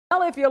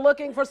Well, if you're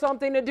looking for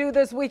something to do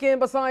this weekend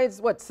besides,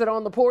 what, sit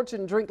on the porch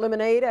and drink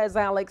lemonade, as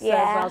Alex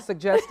has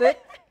suggested,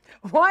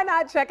 why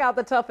not check out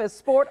the toughest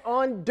sport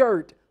on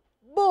dirt,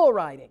 bull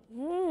riding?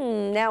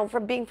 Now,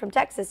 from being from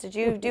Texas, did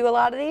you do a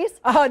lot of these?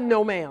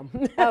 No, ma'am.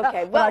 Okay,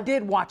 well, but I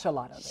did watch a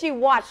lot of it. She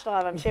watched a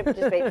lot of them. She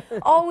participated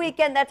all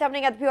weekend. That's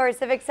happening at the Peoria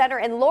Civic Center,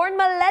 and Lauren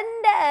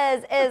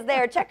Melendez is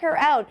there. Check her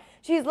out.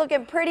 She's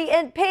looking pretty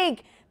in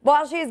pink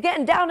while she's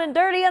getting down and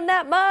dirty in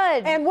that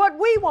mud. And what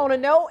we want to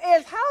know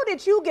is, how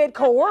did you get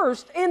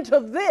coerced into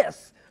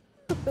this?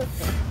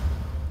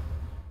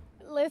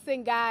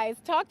 Listen, guys,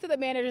 talk to the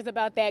managers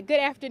about that. Good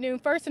afternoon.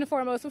 First and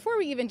foremost, before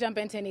we even jump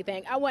into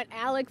anything, I want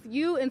Alex,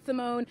 you and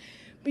Simone,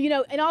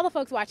 and all the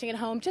folks watching at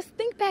home, just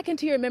think back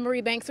into your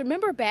memory banks.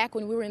 Remember back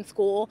when we were in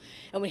school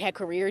and we had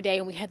career day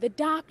and we had the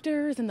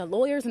doctors and the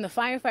lawyers and the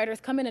firefighters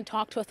come in and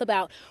talk to us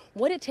about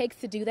what it takes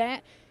to do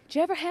that? Did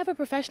you ever have a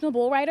professional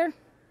bull rider?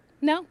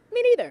 No,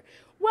 me neither.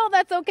 Well,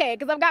 that's okay,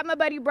 because I've got my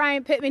buddy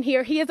Brian Pittman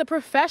here. He is a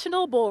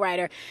professional bull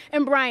rider.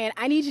 And Brian,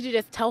 I need you to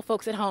just tell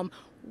folks at home,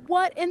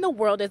 what in the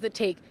world does it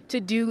take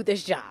to do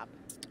this job?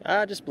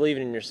 Just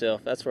believing in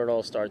yourself. That's where it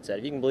all starts at.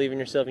 If you can believe in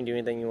yourself, you can do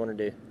anything you want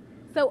to do.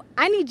 So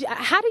I need you,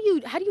 how do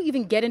you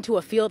even get into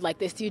a field like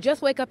this? Do you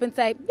just wake up and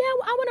say, yeah,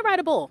 I want to ride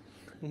a bull?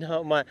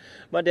 No, my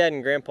dad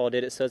and grandpa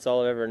did it, so it's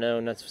all I've ever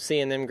known. That's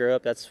seeing them grow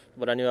up. That's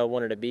what I knew I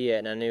wanted to be at,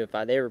 and I knew if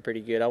they were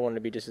pretty good, I wanted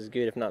to be just as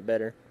good, if not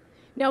better.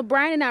 Now,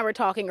 Brian and I were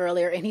talking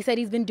earlier, and he said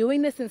he's been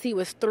doing this since he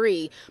was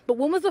 3. But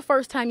when was the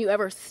first time you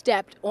ever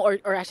stepped, or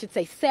I should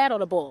say, sat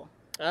on a bull?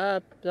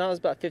 I was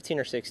about 15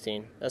 or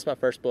 16. That's my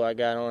first bull I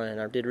got on, and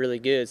I did really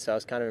good, so I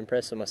was kind of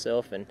impressed with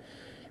myself. And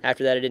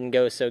after that, it didn't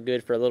go so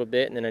good for a little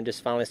bit, and then I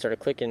just finally started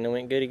clicking, and it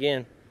went good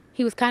again.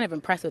 He was kind of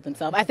impressed with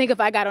himself. I think if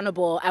I got on a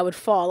bull, I would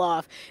fall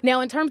off.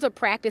 Now, in terms of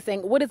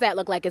practicing, what does that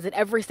look like? Is it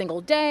every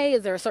single day?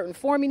 Is there a certain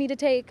form you need to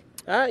take?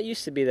 It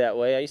used to be that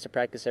way. I used to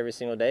practice every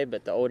single day,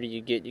 but the older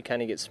you get, you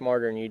kind of get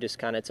smarter, and you just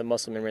kind of, it's a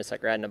muscle memory. It's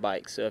like riding a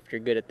bike. So if you're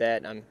good at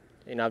that,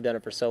 I've done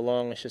it for so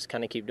long, it's just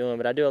kind of keep doing.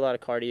 But I do a lot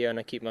of cardio, and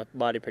I keep my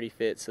body pretty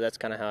fit, so that's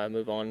kind of how I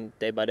move on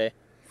day by day.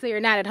 So you're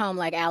not at home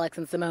like Alex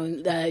and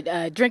Simone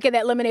drinking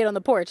that lemonade on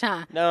the porch,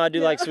 huh? No, I do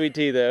like sweet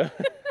tea, though.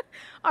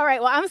 All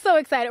right, well, I'm so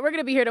excited. We're going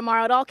to be here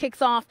tomorrow. It all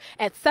kicks off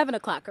at 7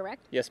 o'clock,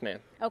 correct? Yes, ma'am.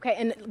 Okay,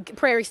 and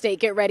Prairie State,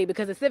 get ready,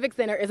 because the Civic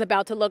Center is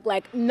about to look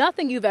like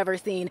nothing you've ever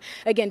seen.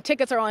 Again,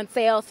 tickets are on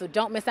sale, so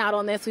don't miss out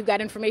on this. We've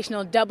got information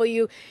on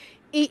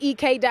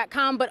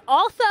week.com, but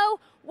also,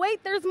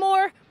 wait, there's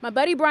more. My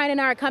buddy Brian and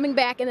I are coming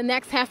back in the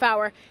next half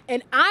hour,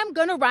 and I'm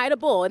going to ride a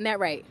bull. Isn't that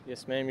right?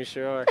 Yes, ma'am, you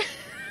sure are.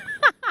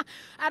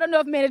 I don't know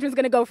if management's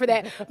going to go for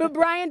that, but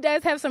Brian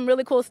does have some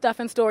really cool stuff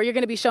in store. You're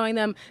going to be showing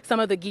them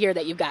some of the gear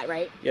that you've got,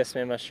 right? Yes,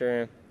 ma'am, I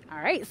sure am. All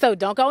right, so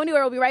don't go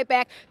anywhere. We'll be right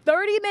back.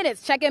 30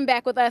 minutes. Check in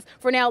back with us.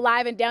 For now,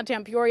 live in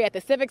downtown Peoria at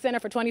the Civic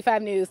Center for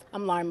 25 News.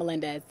 I'm Lauren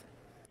Melendez.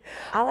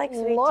 I like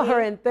sweet tea.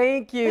 Lauren,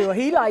 thank you.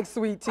 He likes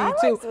sweet tea,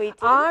 too. Like sweet tea.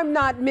 I'm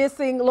not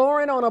missing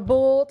Lauren on a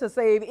bull to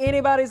save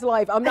anybody's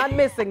life. I'm not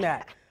missing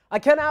that. I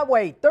cannot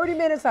wait. 30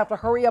 minutes, I have to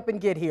hurry up and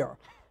get here.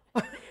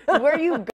 Where you